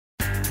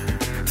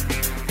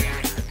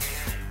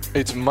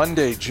It's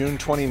Monday, June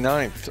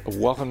 29th.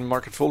 Welcome to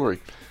Market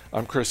Foolery.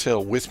 I'm Chris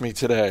Hill. With me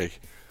today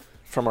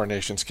from our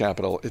nation's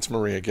capital, it's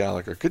Maria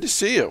Gallagher. Good to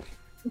see you.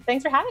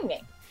 Thanks for having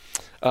me.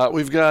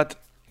 We've got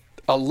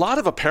a lot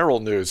of apparel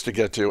news to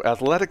get to.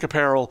 Athletic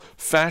apparel,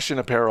 fashion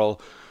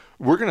apparel.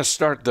 We're going to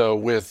start, though,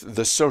 with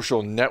the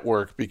social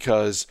network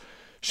because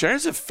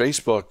shares of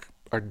Facebook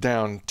are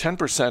down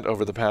 10%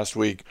 over the past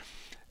week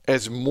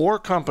as more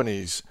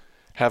companies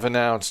have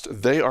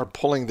announced they are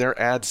pulling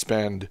their ad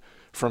spend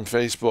from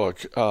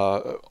Facebook.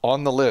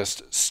 On the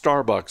list,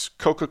 Starbucks,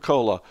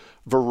 Coca-Cola,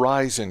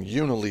 Verizon,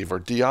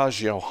 Unilever,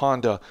 Diageo,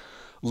 Honda,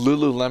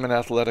 Lululemon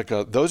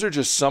Athletica. Those are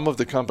just some of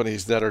the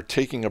companies that are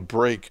taking a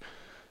break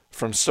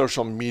from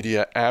social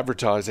media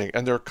advertising.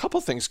 And there are a couple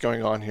things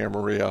going on here,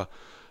 Maria.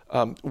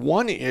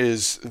 One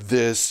is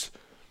this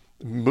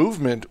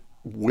movement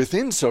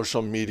within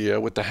social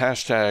media with the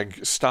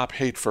hashtag Stop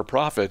Hate for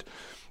Profit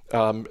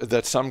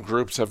that some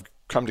groups have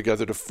come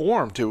together to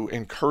form to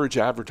encourage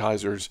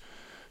advertisers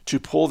to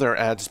pull their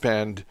ad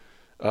spend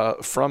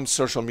from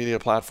social media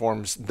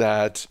platforms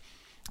that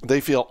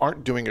they feel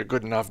aren't doing a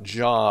good enough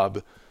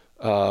job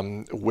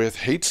with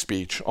hate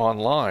speech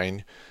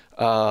online.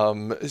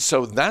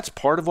 So that's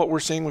part of what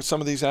we're seeing with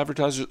some of these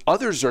advertisers.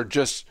 Others are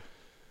just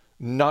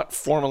not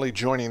formally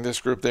joining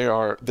this group. They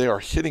are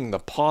hitting the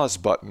pause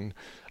button.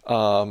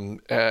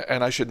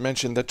 And I should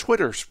mention that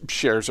Twitter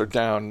shares are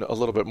down a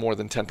little bit more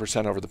than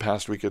 10% over the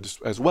past week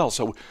as well.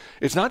 So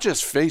it's not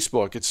just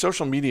Facebook, it's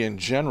social media in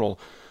general.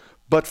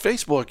 But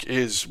Facebook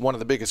is one of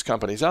the biggest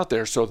companies out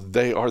there, so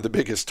they are the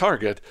biggest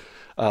target.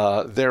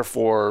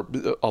 Therefore,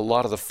 a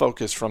lot of the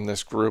focus from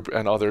this group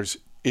and others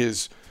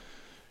is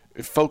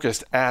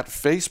focused at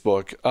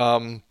Facebook.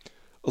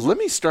 Let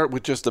me start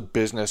with just a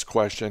business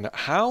question.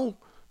 How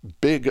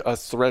big a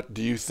threat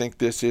do you think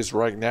this is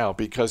right now?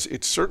 Because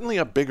it's certainly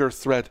a bigger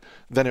threat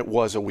than it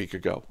was a week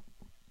ago.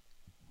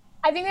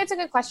 I think that's a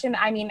good question.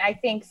 I mean, I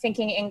think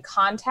thinking in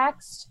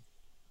context,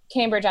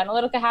 Cambridge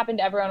Analytica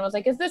happened. Everyone was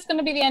like, is this going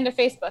to be the end of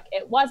Facebook?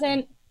 It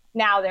wasn't.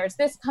 Now there's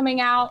this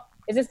coming out.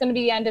 Is this going to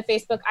be the end of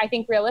Facebook? I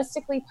think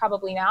realistically,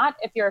 probably not.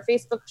 If you're a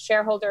Facebook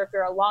shareholder, if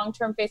you're a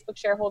long-term Facebook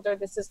shareholder,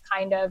 this is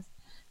kind of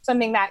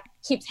something that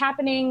keeps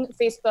happening.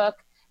 Facebook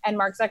and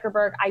Mark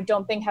Zuckerberg, I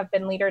don't think have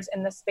been leaders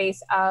in the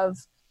space of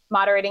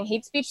moderating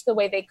hate speech the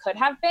way they could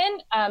have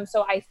been.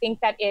 So I think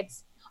that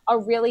it's a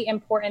really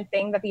important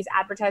thing that these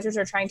advertisers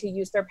are trying to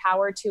use their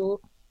power to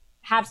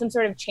have some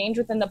sort of change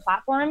within the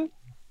platform.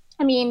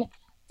 I mean,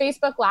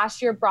 Facebook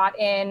last year brought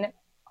in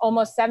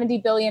almost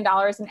 $70 billion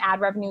in ad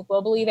revenue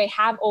globally. They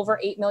have over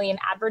 8 million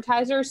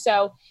advertisers.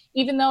 So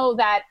even though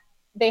that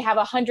they have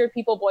 100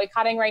 people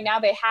boycotting right now,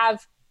 they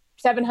have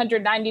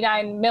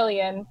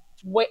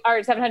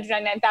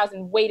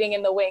 799,000 waiting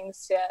in the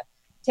wings to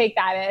take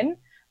that in.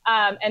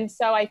 And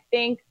so I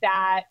think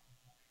that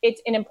it's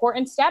an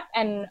important step,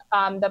 and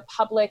the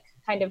public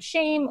kind of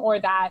shame or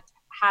that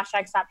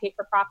hashtag Stop Hate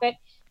for Profit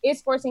is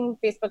forcing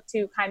Facebook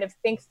to kind of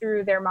think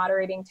through their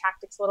moderating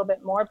tactics a little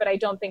bit more. But I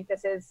don't think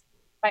this is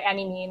by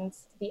any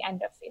means the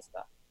end of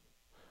Facebook.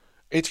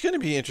 It's going to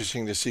be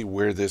interesting to see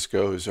where this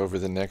goes over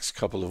the next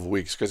couple of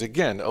weeks. Because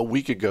again, a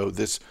week ago,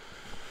 that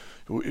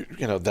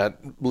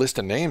list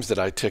of names that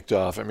I ticked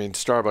off, I mean,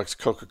 Starbucks,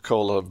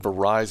 Coca-Cola,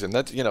 Verizon,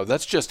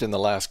 that's just in the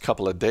last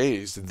couple of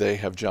days they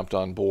have jumped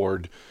on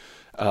board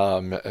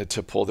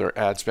to pull their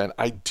ad spend.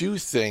 I do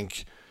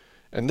think,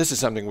 and this is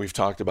something we've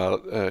talked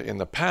about in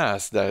the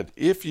past, that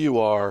if you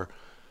are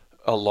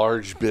a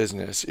large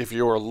business, if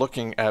you are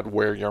looking at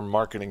where your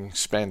marketing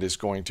spend is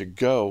going to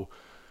go,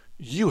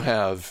 you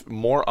have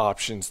more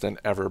options than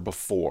ever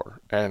before.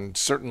 And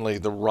certainly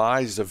the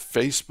rise of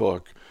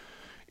Facebook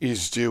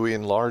is due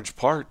in large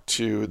part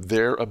to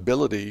their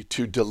ability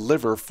to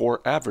deliver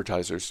for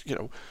advertisers.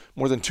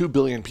 More than 2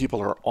 billion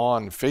people are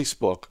on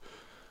Facebook,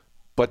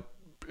 but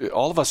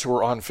all of us who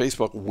are on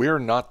Facebook, we're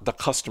not the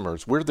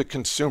customers. We're the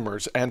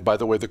consumers. And by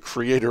the way, the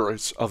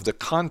creators of the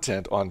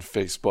content on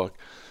Facebook.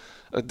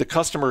 The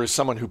customer is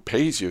someone who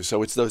pays you.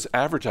 So it's those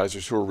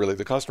advertisers who are really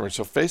the customers.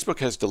 So Facebook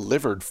has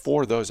delivered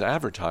for those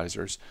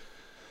advertisers.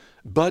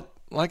 But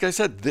like I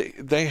said,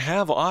 they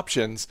have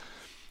options.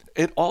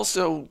 It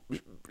also,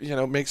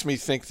 makes me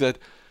think that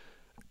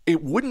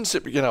it wouldn't,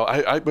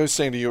 I was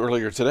saying to you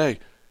earlier today,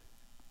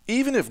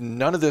 even if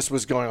none of this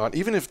was going on,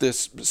 even if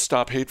this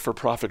Stop Hate for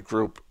Profit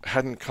group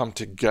hadn't come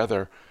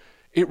together,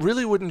 it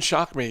really wouldn't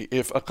shock me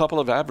if a couple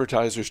of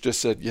advertisers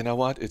just said, you know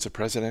what, it's a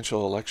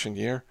presidential election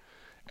year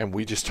and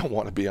we just don't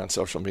want to be on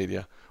social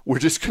media. We're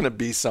just going to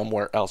be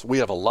somewhere else. We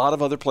have a lot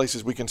of other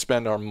places we can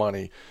spend our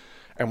money,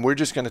 and we're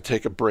just going to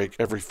take a break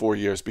every 4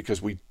 years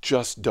because we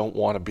just don't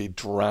want to be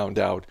drowned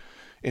out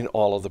in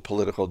all of the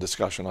political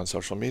discussion on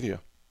social media.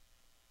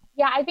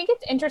 Yeah, I think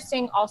it's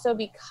interesting also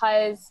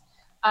because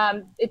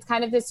it's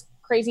kind of this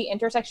crazy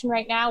intersection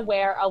right now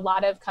where a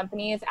lot of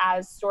companies,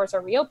 as stores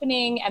are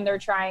reopening and they're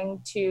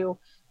trying to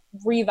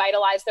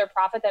revitalize their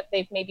profit that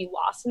they've maybe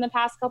lost in the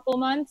past couple of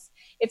months.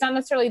 It's not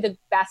necessarily the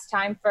best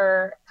time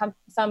for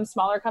some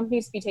smaller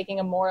companies to be taking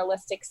a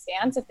moralistic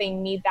stance if they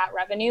need that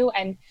revenue.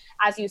 And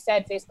as you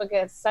said, Facebook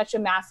has such a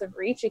massive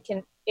reach.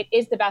 It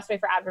is the best way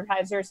for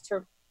advertisers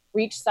to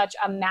reach such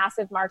a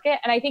massive market.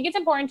 And I think it's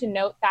important to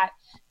note that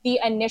the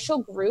initial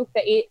group,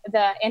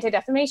 the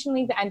Anti-Defamation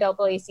League, the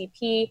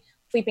NAACP,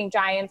 Sleeping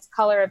Giants,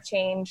 Color of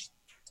Change,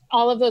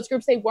 all of those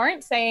groups, they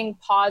weren't saying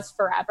pause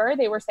forever.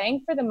 They were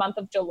saying for the month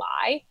of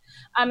July.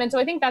 And so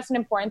I think that's an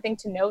important thing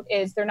to note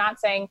is they're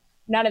not saying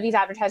none of these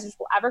advertisers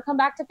will ever come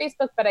back to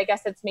Facebook, but I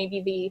guess it's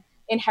maybe the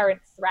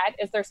inherent threat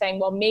is they're saying,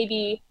 well,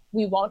 maybe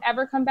we won't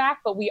ever come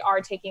back, but we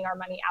are taking our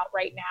money out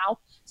right now.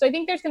 So I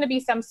think there's going to be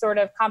some sort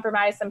of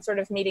compromise, some sort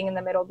of meeting in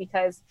the middle,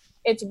 because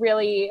it's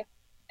really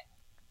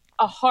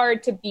a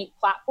hard to beat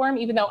platform,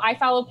 even though I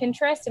follow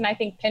Pinterest and I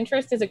think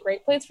Pinterest is a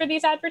great place for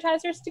these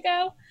advertisers to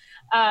go.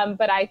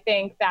 But I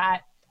think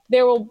that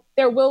there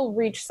will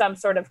reach some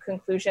sort of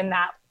conclusion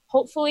that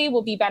hopefully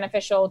will be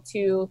beneficial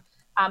to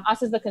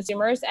us as the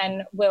consumers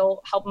and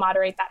will help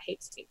moderate that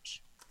hate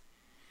speech.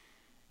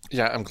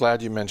 Yeah, I'm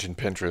glad you mentioned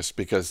Pinterest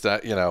because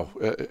that,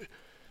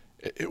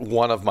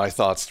 one of my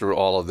thoughts through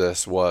all of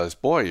this was,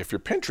 boy, if you're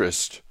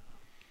Pinterest,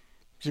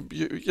 you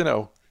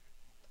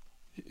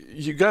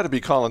got to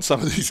be calling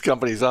some of these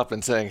companies up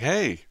and saying,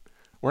 hey,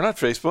 we're not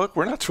Facebook,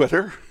 we're not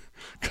Twitter.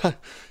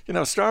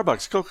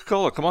 Starbucks,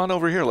 Coca-Cola, come on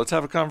over here. Let's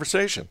have a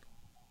conversation.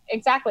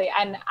 Exactly.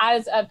 And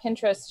as a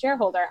Pinterest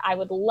shareholder, I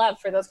would love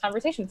for those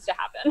conversations to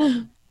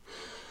happen.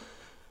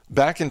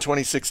 Back in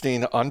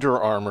 2016, Under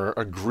Armour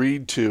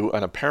agreed to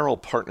an apparel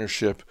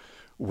partnership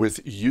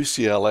with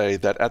UCLA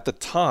that at the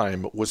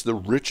time was the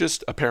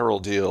richest apparel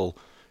deal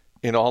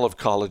in all of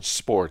college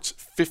sports.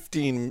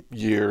 15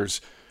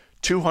 years,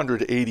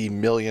 $280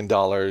 million.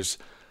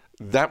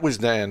 That was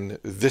then,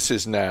 this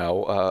is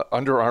now.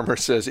 Under Armour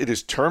says it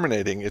is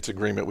terminating its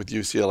agreement with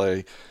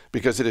UCLA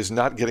because it is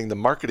not getting the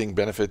marketing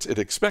benefits it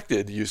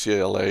expected.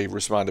 UCLA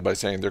responded by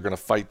saying they're going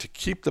to fight to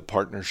keep the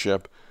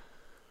partnership.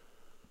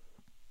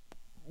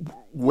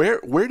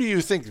 Where do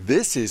you think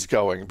this is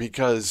going?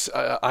 Because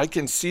I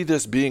can see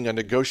this being a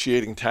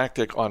negotiating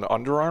tactic on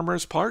Under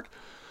Armour's part.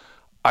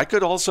 I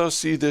could also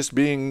see this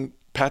being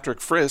Patrick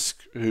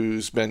Frisk,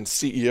 who's been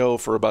CEO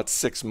for about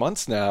 6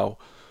 months now,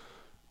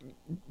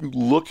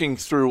 looking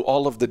through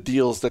all of the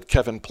deals that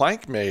Kevin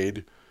Plank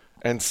made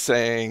and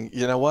saying,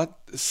 you know what,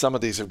 some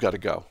of these have got to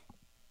go.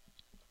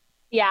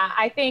 Yeah,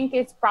 I think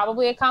it's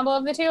probably a combo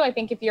of the two. I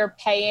think if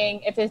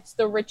it's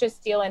the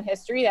richest deal in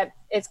history, that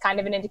it's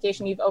kind of an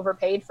indication you've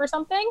overpaid for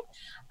something.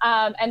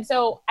 And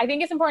so I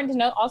think it's important to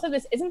note also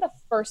this isn't the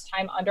first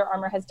time Under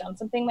Armour has done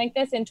something like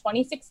this. In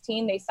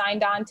 2016, they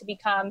signed on to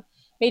become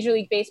Major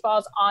League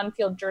Baseball's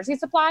on-field jersey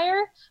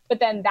supplier, but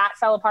then that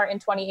fell apart in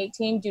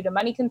 2018 due to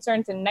money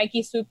concerns and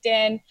Nike swooped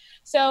in.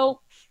 So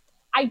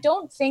I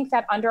don't think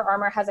that Under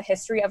Armour has a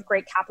history of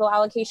great capital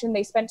allocation.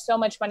 They spent so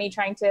much money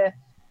trying to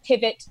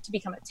pivot to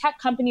become a tech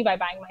company by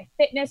buying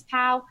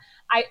MyFitnessPal.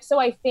 So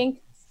I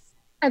think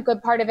a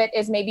good part of it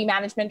is maybe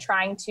management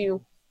trying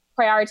to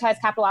prioritize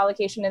capital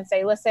allocation and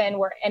say, listen,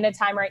 we're in a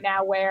time right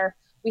now where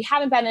we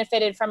haven't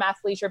benefited from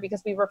athleisure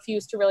because we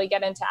refuse to really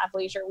get into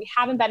athleisure. We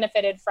haven't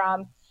benefited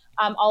from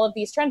all of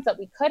these trends that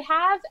we could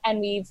have,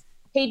 and we've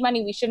paid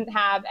money we shouldn't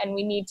have, and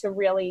we need to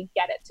really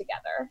get it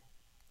together.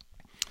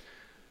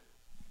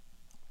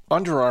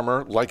 Under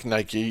Armour, like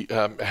Nike,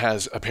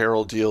 has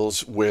apparel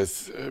deals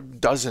with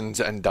dozens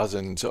and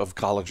dozens of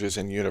colleges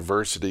and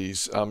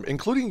universities,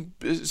 including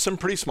some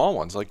pretty small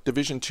ones like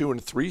Division II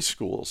and III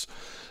schools.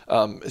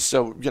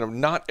 So,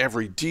 not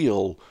every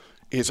deal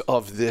is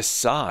of this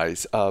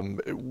size.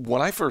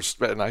 When I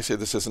first, and I say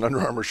this as an Under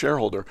Armour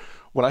shareholder,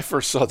 when I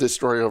first saw this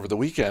story over the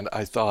weekend,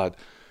 I thought,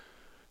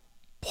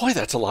 boy,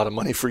 that's a lot of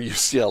money for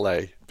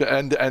UCLA.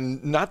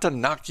 And not to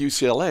knock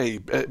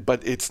UCLA,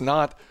 but it's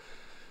not.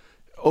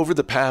 Over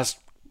the past,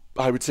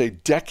 I would say,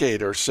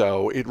 decade or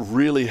so, it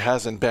really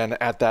hasn't been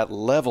at that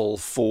level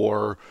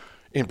for,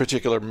 in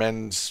particular,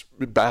 men's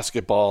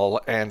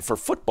basketball and for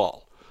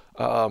football.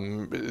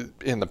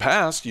 In the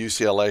past,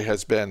 UCLA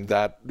has been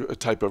that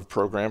type of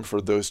program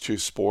for those two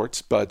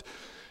sports. But,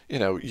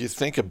 you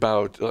think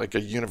about like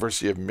a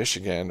University of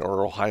Michigan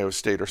or Ohio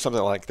State or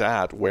something like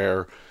that,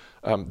 where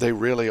they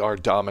really are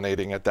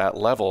dominating at that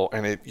level.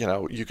 And,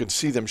 you can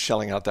see them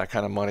shelling out that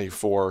kind of money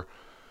for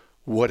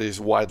what is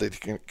widely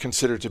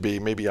considered to be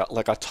maybe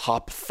like a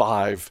top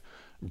 5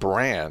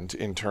 brand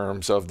in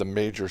terms of the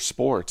major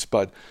sports.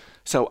 But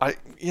so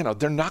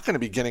they're not going to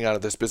be getting out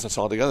of this business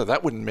altogether.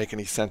 That wouldn't make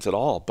any sense at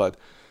all. But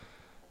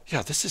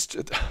yeah, this is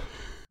just,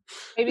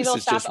 maybe they'll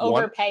stop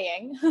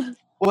overpaying.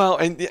 Well,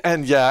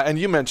 and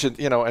you mentioned,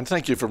 and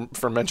thank you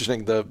for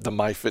mentioning the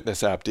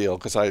MyFitness app deal,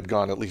 because I had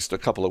gone at least a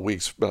couple of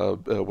weeks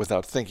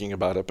without thinking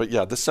about it. But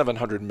yeah, the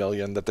 $700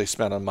 million that they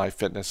spent on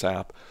MyFitness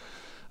app,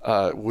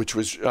 which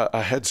was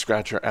a head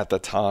scratcher at the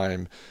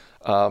time.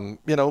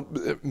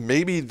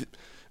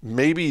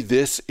 Maybe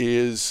this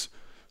is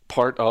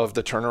part of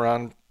the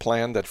turnaround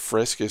plan that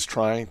Frisk is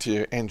trying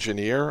to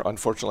engineer.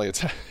 Unfortunately,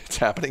 it's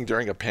happening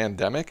during a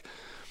pandemic.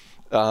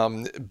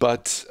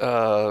 But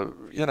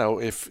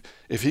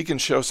if he can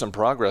show some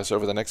progress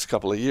over the next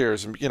couple of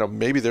years,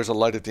 maybe there's a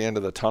light at the end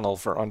of the tunnel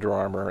for Under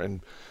Armour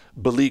and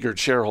beleaguered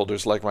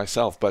shareholders like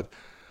myself. But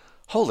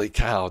holy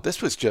cow,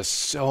 this was just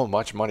so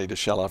much money to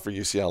shell out for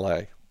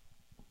UCLA.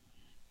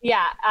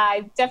 Yeah,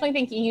 I definitely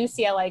think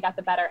UCLA got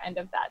the better end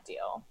of that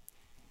deal.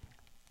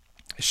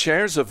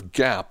 Shares of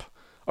Gap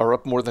are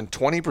up more than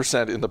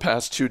 20% in the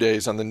past 2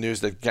 days on the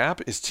news that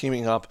Gap is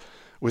teaming up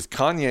with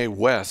Kanye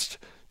West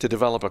to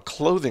develop a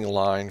clothing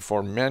line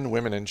for men,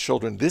 women, and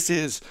children. This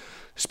is,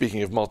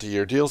 speaking of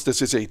multi-year deals,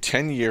 this is a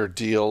 10-year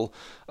deal.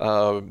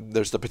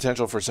 There's the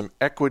potential for some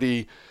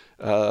equity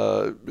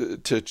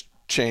to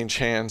change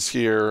hands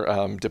here,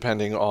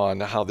 depending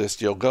on how this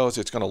deal goes.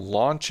 It's going to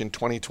launch in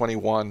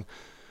 2021.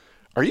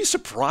 Are you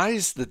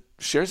surprised that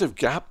shares of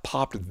Gap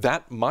popped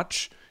that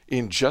much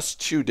in just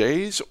 2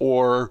 days?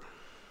 Or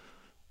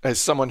as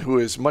someone who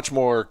is much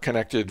more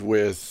connected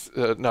with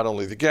not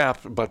only the Gap,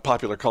 but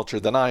popular culture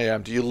than I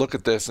am, do you look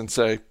at this and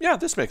say, yeah,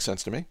 this makes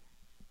sense to me?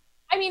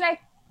 I mean,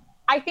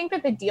 I think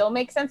that the deal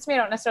makes sense to me. I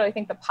don't necessarily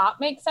think the pop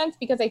makes sense,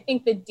 because I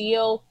think the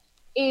deal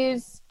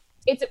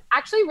it's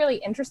actually really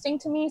interesting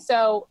to me.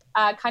 So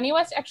Kanye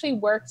West actually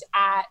worked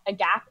at a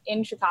Gap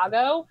in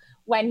Chicago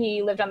when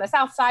he lived on the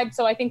South Side.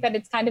 So I think that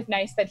it's kind of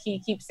nice that he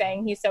keeps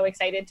saying he's so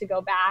excited to go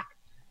back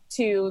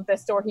to the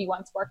store he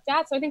once worked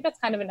at. So I think that's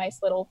kind of a nice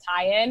little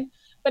tie-in.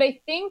 But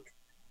I think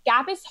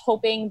Gap is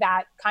hoping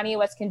that Kanye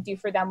West can do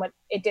for them what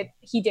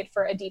he did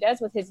for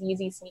Adidas with his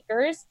Yeezy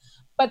sneakers.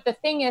 But the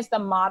thing is, the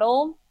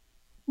model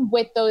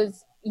with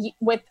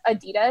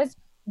Adidas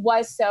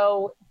was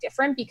so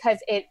different because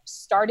it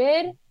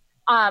started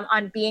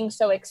on being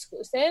so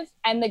exclusive,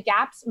 and the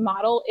Gap's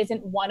model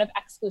isn't one of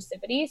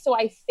exclusivity. So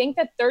I think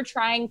that they're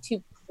trying to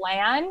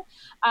plan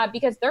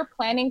because they're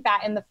planning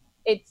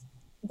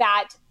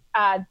that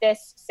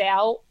this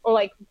sale, or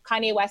like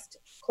Kanye West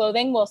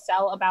clothing, will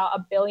sell about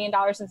 $1 billion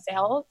in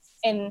sales,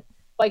 and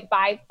like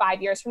by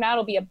 5 years from now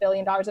it'll be $1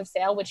 billion of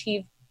sale, which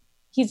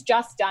he's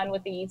just done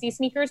with the Yeezy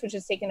sneakers, which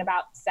has taken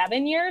about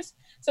 7 years.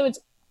 So it's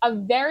a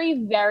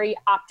very, very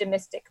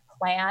optimistic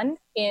plan,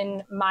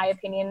 in my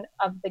opinion,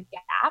 of the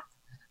Gap.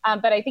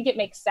 But I think it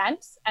makes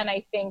sense, and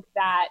I think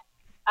that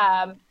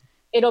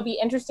it'll be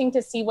interesting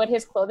to see what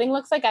his clothing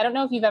looks like. I don't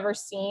know if you've ever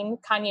seen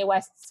Kanye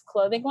West's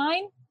clothing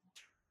line.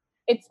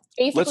 It's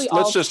basically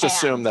let's just tan.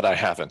 Assume that I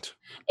haven't.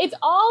 It's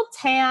all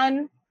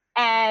tan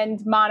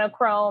and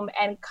monochrome,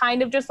 and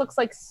kind of just looks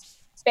like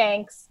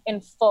Spanx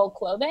in full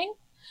clothing.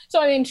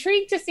 So I'm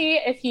intrigued to see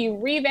if he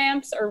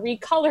revamps or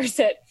recolors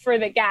it for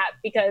the Gap,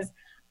 because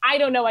I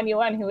don't know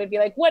anyone who would be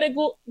like, what a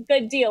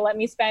good deal. Let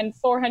me spend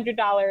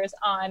 $400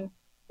 on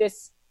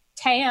this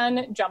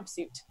tan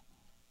jumpsuit.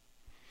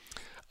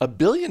 $1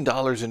 billion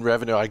in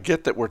revenue. I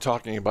get that we're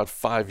talking about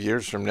 5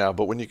 years from now,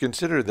 but when you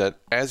consider that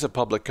as a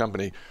public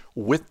company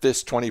with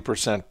this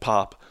 20%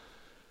 pop,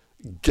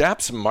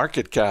 Gap's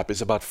market cap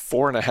is about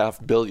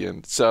 $4.5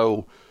 billion.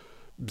 So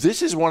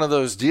this is one of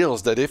those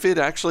deals that if it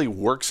actually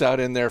works out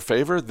in their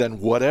favor, then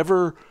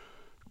whatever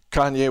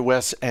Kanye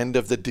West's end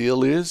of the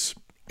deal is,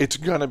 it's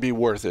going to be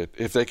worth it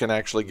if they can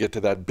actually get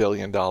to that $1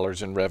 billion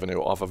in revenue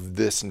off of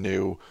this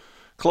new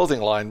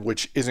clothing line,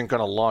 which isn't going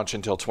to launch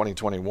until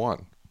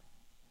 2021.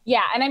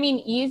 Yeah, and I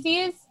mean,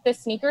 Yeezy's, the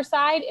sneaker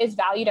side, is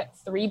valued at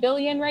 $3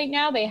 billion right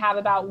now.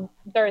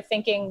 They're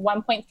thinking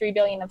 $1.3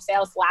 billion of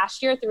sales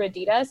last year through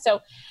Adidas.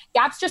 So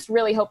Gap's just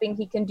really hoping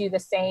he can do the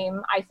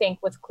same, I think,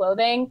 with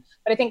clothing.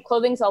 But I think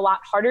clothing's a lot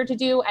harder to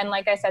do. And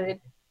like I said,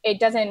 it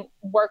doesn't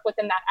work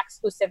within that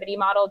exclusivity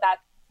model that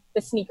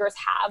the sneakers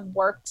have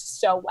worked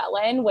so well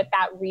in, with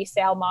that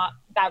resale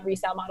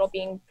model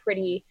being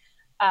pretty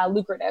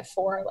lucrative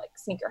for like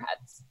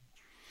sneakerheads.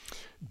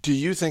 Do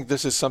you think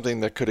this is something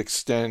that could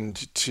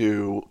extend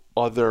to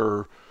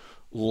other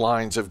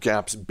lines of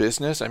Gap's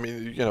business? I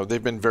mean,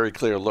 they've been very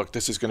clear, look,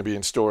 this is going to be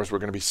in stores. We're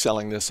going to be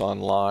selling this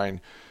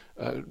online.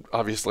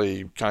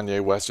 Obviously,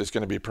 Kanye West is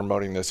going to be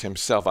promoting this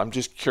himself. I'm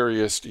just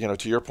curious,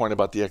 to your point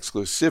about the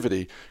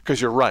exclusivity, because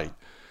you're right.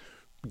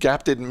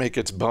 Gap didn't make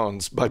its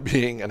bones by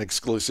being an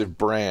exclusive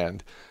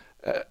brand.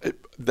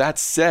 That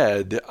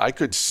said, I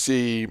could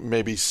see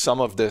maybe some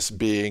of this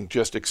being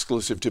just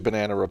exclusive to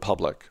Banana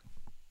Republic.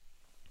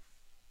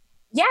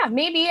 Yeah,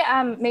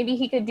 maybe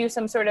he could do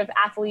some sort of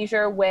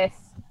athleisure with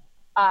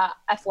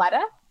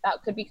Athleta.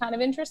 That could be kind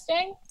of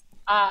interesting.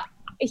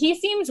 He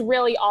seems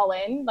really all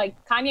in. Like,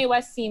 Kanye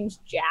West seems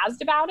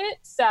jazzed about it.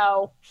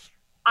 So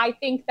I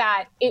think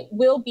that it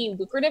will be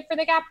lucrative for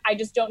the Gap. I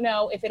just don't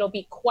know if it'll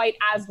be quite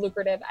as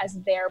lucrative as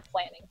they're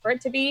planning for it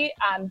to be.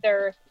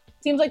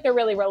 Seems like they're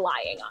really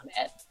relying on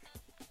it.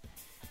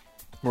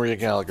 Maria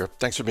Gallagher,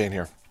 thanks for being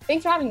here.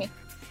 Thanks for having me.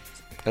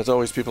 As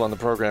always, people on the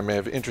program may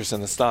have interest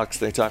in the stocks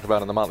they talk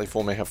about, and the Motley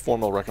Fool may have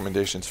formal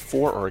recommendations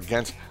for or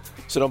against,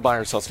 so don't buy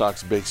or sell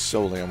stocks based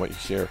solely on what you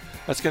hear.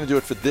 That's going to do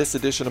it for this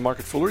edition of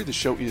Market Foolery. The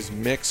show is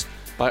mixed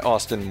by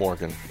Austin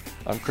Morgan.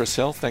 I'm Chris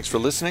Hill. Thanks for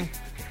listening,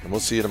 and we'll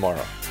see you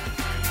tomorrow.